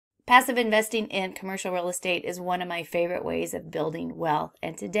Passive investing in commercial real estate is one of my favorite ways of building wealth.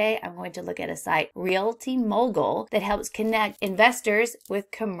 And today I'm going to look at a site, Realty Mogul, that helps connect investors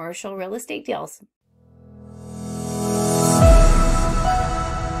with commercial real estate deals.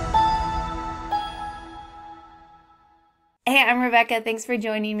 Hey, I'm Rebecca. Thanks for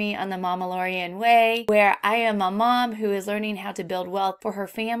joining me on the Mamalorian Way, where I am a mom who is learning how to build wealth for her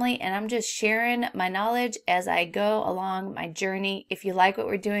family, and I'm just sharing my knowledge as I go along my journey. If you like what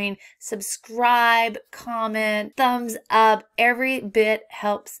we're doing, subscribe, comment, thumbs up. Every bit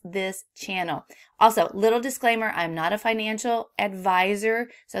helps this channel. Also, little disclaimer, I'm not a financial advisor,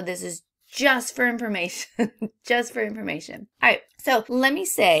 so this is just for information, just for information. All right, so let me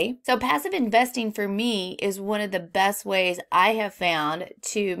say, passive investing for me is one of the best ways I have found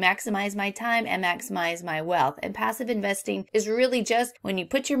to maximize my time and maximize my wealth. And passive investing is really just when you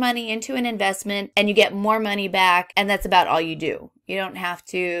put your money into an investment and you get more money back, and that's about all you do. You don't have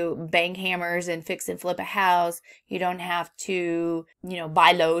to bang hammers and fix and flip a house. You don't have to,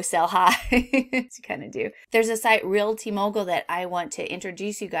 buy low, sell high. You kind of do. There's a site, Realty Mogul, that I want to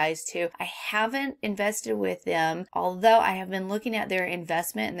introduce you guys to. I haven't invested with them, although I have been looking at their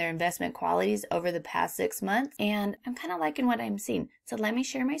investment and their investment qualities over the past 6 months, and I'm kind of liking what I'm seeing. So let me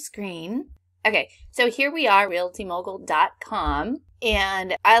share my screen. Okay, so here we are, RealtyMogul.com.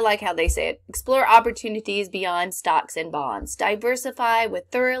 And I like how they say it. Explore opportunities beyond stocks and bonds. Diversify with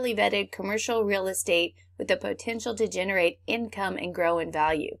thoroughly vetted commercial real estate with the potential to generate income and grow in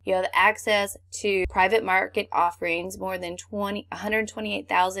value. You have access to private market offerings. More than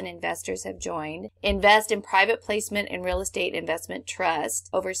 128,000 investors have joined. Invest in private placement and real estate investment trust.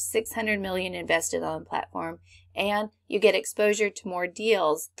 Over 600 million invested on the platform. And you get exposure to more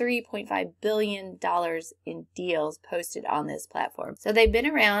deals, $3.5 billion in deals posted on this platform. So they've been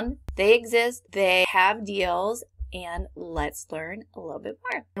around, they exist, they have deals, and let's learn a little bit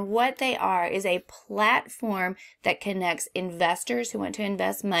more. And what they are is a platform that connects investors who want to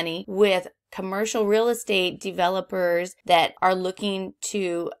invest money with commercial real estate developers that are looking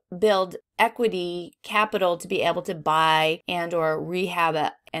to build equity capital to be able to buy and or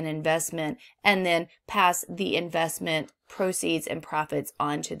rehab an investment and then pass the investment proceeds and profits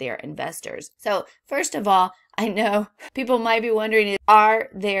on to their investors. So first of all, I know people might be wondering, are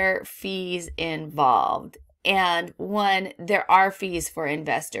there fees involved? And one, there are fees for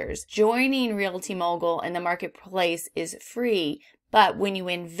investors. Joining Realty Mogul in the marketplace is free, but when you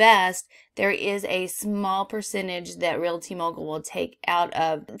invest, there is a small percentage that Realty Mogul will take out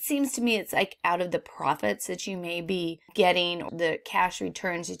of, it seems to me it's like out of the profits that you may be getting, the cash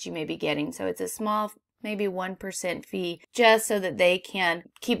returns that you may be getting. So it's a small, maybe 1% fee, just so that they can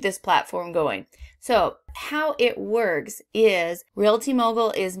keep this platform going. So how it works is Realty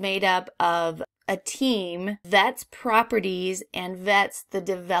Mogul is made up of a team vets properties and vets the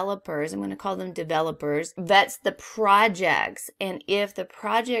developers. I'm going to call them developers, vets the projects. And if the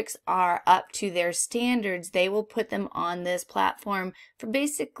projects are up to their standards, they will put them on this platform for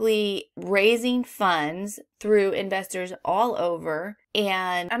basically raising funds through investors all over.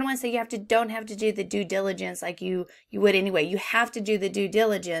 And I don't want to say you don't have to do the due diligence like you would anyway. You have to do the due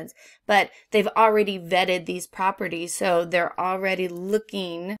diligence, but they've already vetted these properties, so they're already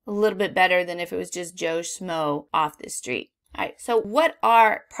looking a little bit better than if it was just Joe Schmo off the street. All right, so what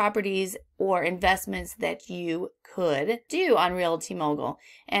are properties or investments that you could do on Realty Mogul?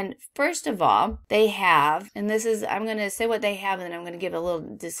 And first of all, they have, and this is, I'm going to say what they have, and then I'm going to give a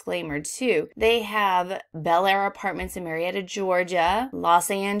little disclaimer too. They have Bel Air Apartments in Marietta, Georgia, Los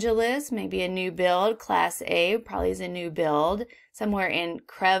Angeles, maybe a new build, Class A, probably is a new build, somewhere in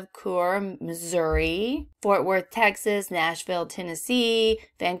Creve Missouri, Fort Worth, Texas, Nashville, Tennessee,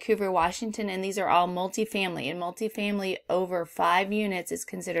 Vancouver, Washington, and these are all multifamily. And multifamily over 5 units is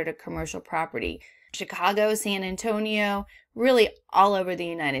considered a commercial property. Chicago, San Antonio, really all over the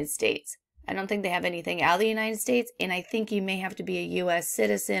United States. I don't think they have anything out of the United States, and I think you may have to be a U.S.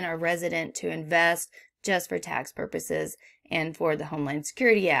 citizen or resident to invest just for tax purposes and for the Homeland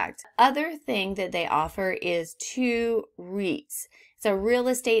Security Act. Other thing that they offer is 2 REITs. It's a real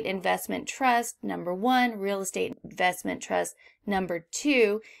estate investment trust, number 1, real estate investment trust, number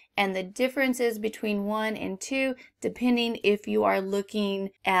 2, and the differences between 1 and 2, depending if you are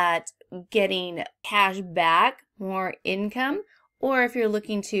looking at getting cash back, more income, or if you're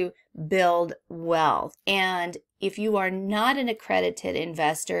looking to build wealth. And if you are not an accredited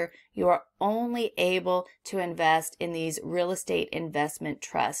investor, you are only able to invest in these real estate investment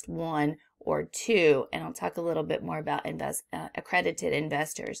trust, 1 or two, and I'll talk a little bit more about accredited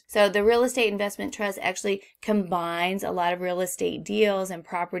investors. So the real estate investment trust actually combines a lot of real estate deals and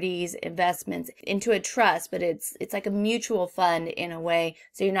properties, investments into a trust, but it's like a mutual fund in a way.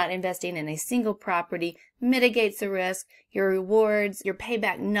 So you're not investing in a single property, mitigates the risk, your rewards, your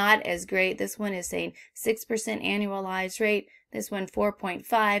payback not as great. This one is saying 6% annualized rate. This one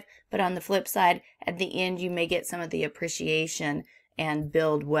 4.5, but on the flip side, at the end, you may get some of the appreciation and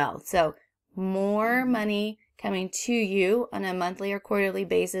build wealth. So more money coming to you on a monthly or quarterly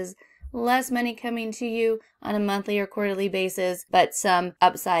basis, less money coming to you on a monthly or quarterly basis, but some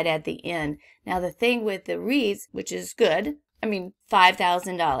upside at the end. Now, the thing with the REITs, which is good, I mean,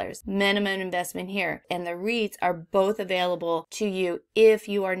 $5,000 minimum investment here. And the REITs are both available to you if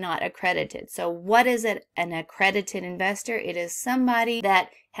you are not accredited. So what is it, an accredited investor? It is somebody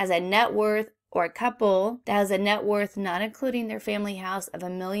that has a net worth, or a couple that has a net worth, not including their family house, of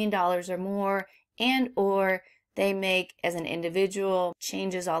 $1 million or more, and or they make as an individual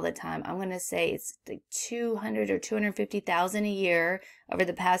changes all the time. I'm going to say it's like 200 or 250,000 a year over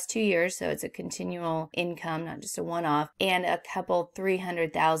the past 2 years. So it's a continual income, not just a one-off, and a couple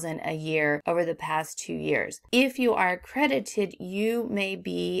 300,000 a year over the past 2 years. If you are accredited, you may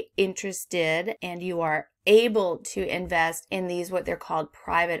be interested and you are able to invest in these, what they're called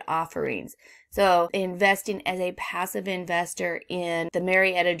private offerings. So investing as a passive investor in the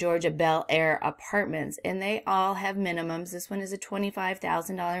Marietta, Georgia Bel Air apartments, and they all have minimums. This one is a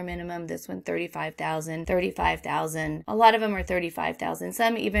 $25,000 minimum. This one $35,000, $35,000. A lot of them are $35,000.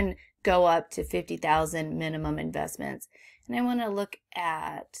 Some even go up to $50,000 minimum investments. And I want to look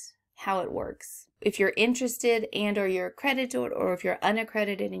at how it works. If you're interested and or you're accredited, or if you're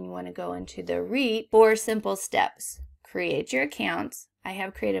unaccredited and you want to go into the REIT, 4 simple steps. Create your account. I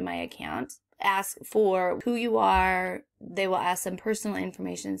have created my account. Ask for who you are. They will ask some personal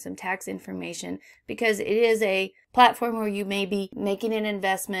information, some tax information, because it is a platform where you may be making an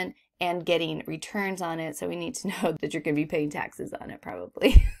investment and getting returns on it. So we need to know that you're going to be paying taxes on it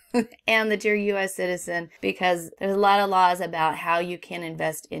probably. And that you're a U.S. citizen, because there's a lot of laws about how you can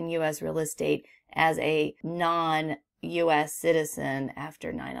invest in U.S. real estate as a non-U.S. citizen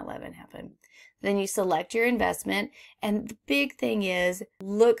after 9/11 happened. Then you select your investment, and the big thing is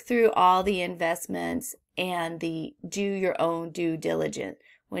look through all the investments and do your own due diligence.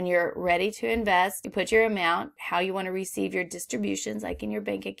 When you're ready to invest, you put your amount, how you want to receive your distributions, like in your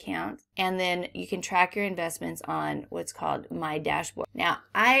bank account, and then you can track your investments on what's called My Dashboard. Now,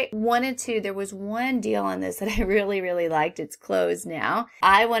 there was one deal on this that I really, really liked. It's closed now.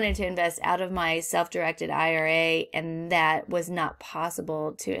 I wanted to invest out of my self-directed IRA, and that was not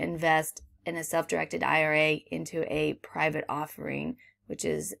possible to invest in a self-directed IRA into a private offering, which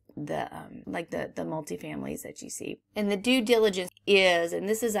is the multifamilies that you see. And the due diligence is, and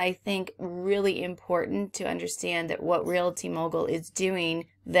this is, I think, really important to understand, that what Realty Mogul is doing,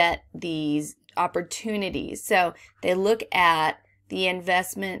 vet these opportunities. So they look at the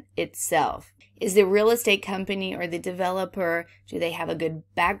investment itself. Is the real estate company or the developer, do they have a good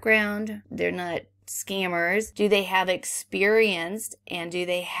background? They're not scammers. Do they have experience, and do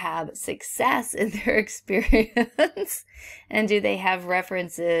they have success in their experience? And do they have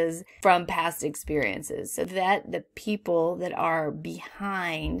references from past experiences? So that the people that are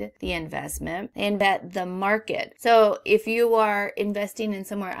behind the investment, and vet the market. So if you are investing in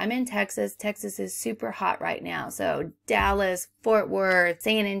somewhere, I'm in Texas. Texas is super hot right now. So Dallas, Fort Worth,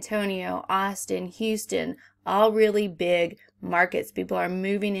 San Antonio, Austin, Houston, all really big markets. People are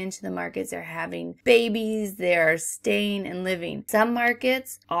moving into the markets. They're having babies. They're staying and living. Some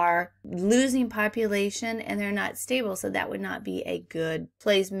markets are losing population and they're not stable. So that would not be a good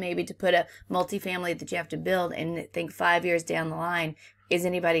place maybe to put a multifamily that you have to build and think 5 years down the line, is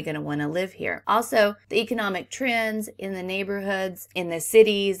anybody going to want to live here? Also, the economic trends in the neighborhoods, in the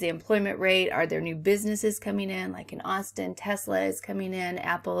cities, the employment rate, are there new businesses coming in? Like in Austin, Tesla is coming in,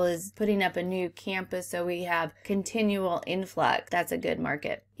 Apple is putting up a new campus, so we have continual influx. That's a good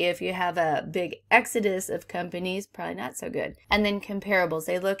market. If you have a big exodus of companies, probably not so good. And then comparables.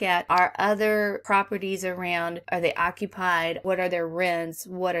 They look at, are other properties around, are they occupied? What are their rents?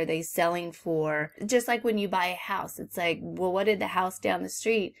 What are they selling for? Just like when you buy a house, it's like, well, what did the house down the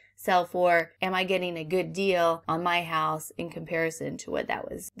street sell for? Am I getting a good deal on my house in comparison to what that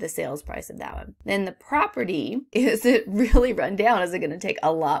was, the sales price of that one? Then the property, is it really run down? Is it going to take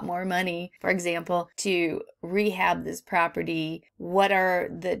a lot more money, for example, to rehab this property? What are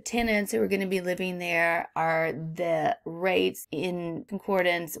the tenants who are going to be living there? Are the rates in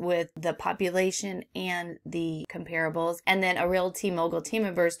concordance with the population and the comparables? And then a Realty Mogul team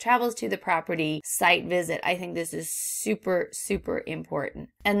members travels to the property, site visit. I think this is super, super important.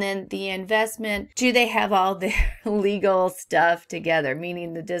 And then then the investment, do they have all their legal stuff together?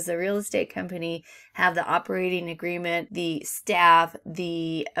 Meaning, does the real estate company have the operating agreement, the staff,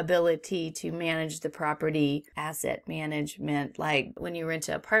 the ability to manage the property, asset management? Like when you rent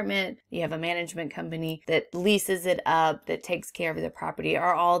an apartment, you have a management company that leases it up, that takes care of the property.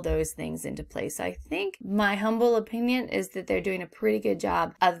 Are all those things into place? I think my humble opinion is that they're doing a pretty good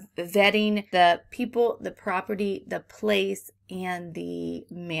job of vetting the people, the property, the place, and the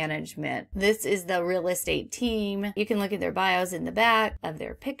management. This is the real estate team. You can look at their bios in the back of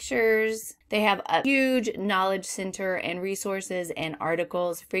their pictures. They have a huge knowledge center and resources and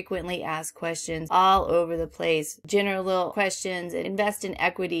articles, frequently asked questions all over the place. General questions, invest in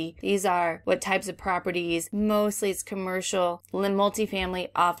equity. These are what types of properties. Mostly it's commercial, multifamily,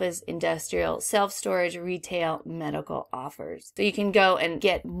 office, industrial, self-storage, retail, medical offers. So you can go and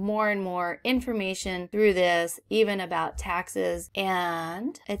get more and more information through this, even about taxes,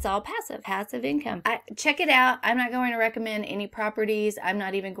 and it's all passive income. Check it out. I'm not going to recommend any properties. I'm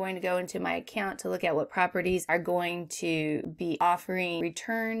not even going to go into my account to look at what properties are going to be offering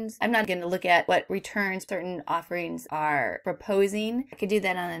returns. I'm not going to look at what returns certain offerings are proposing. I could do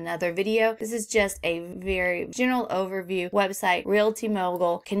that on another video. This is just a very general overview website, Realty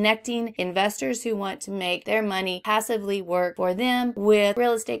Mogul, connecting investors who want to make their money passively work for them with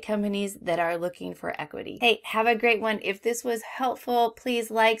real estate companies that are looking for equity. Hey, have a great one. If this was helpful,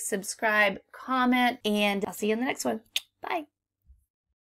 please like, subscribe, comment, and I'll see you in the next one. Bye.